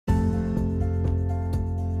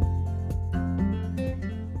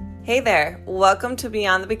Hey there, welcome to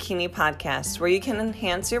Beyond the Bikini podcast, where you can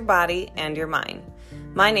enhance your body and your mind.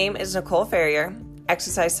 My name is Nicole Ferrier,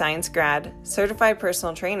 exercise science grad, certified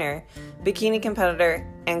personal trainer, bikini competitor,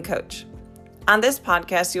 and coach. On this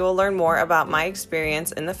podcast, you will learn more about my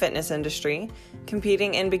experience in the fitness industry,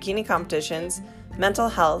 competing in bikini competitions, mental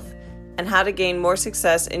health, and how to gain more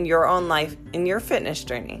success in your own life in your fitness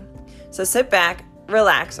journey. So sit back,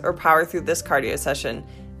 relax, or power through this cardio session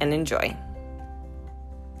and enjoy.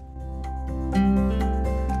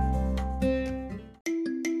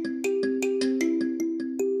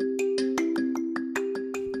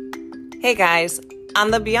 Hey guys,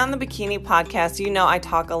 on the Beyond the Bikini podcast, you know I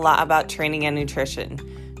talk a lot about training and nutrition.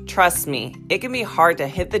 Trust me, it can be hard to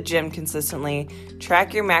hit the gym consistently,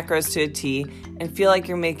 track your macros to a T, and feel like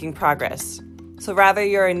you're making progress. So whether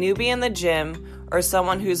you're a newbie in the gym or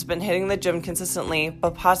someone who's been hitting the gym consistently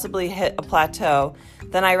but possibly hit a plateau,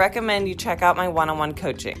 then I recommend you check out my one-on-one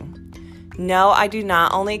coaching. No, I do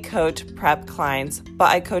not only coach prep clients, but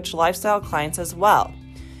I coach lifestyle clients as well.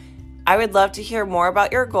 I would love to hear more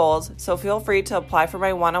about your goals, so feel free to apply for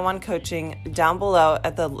my one-on-one coaching down below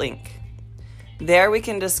at the link. There we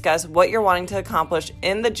can discuss what you're wanting to accomplish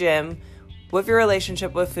in the gym, with your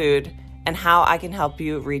relationship with food, and how I can help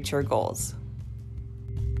you reach your goals.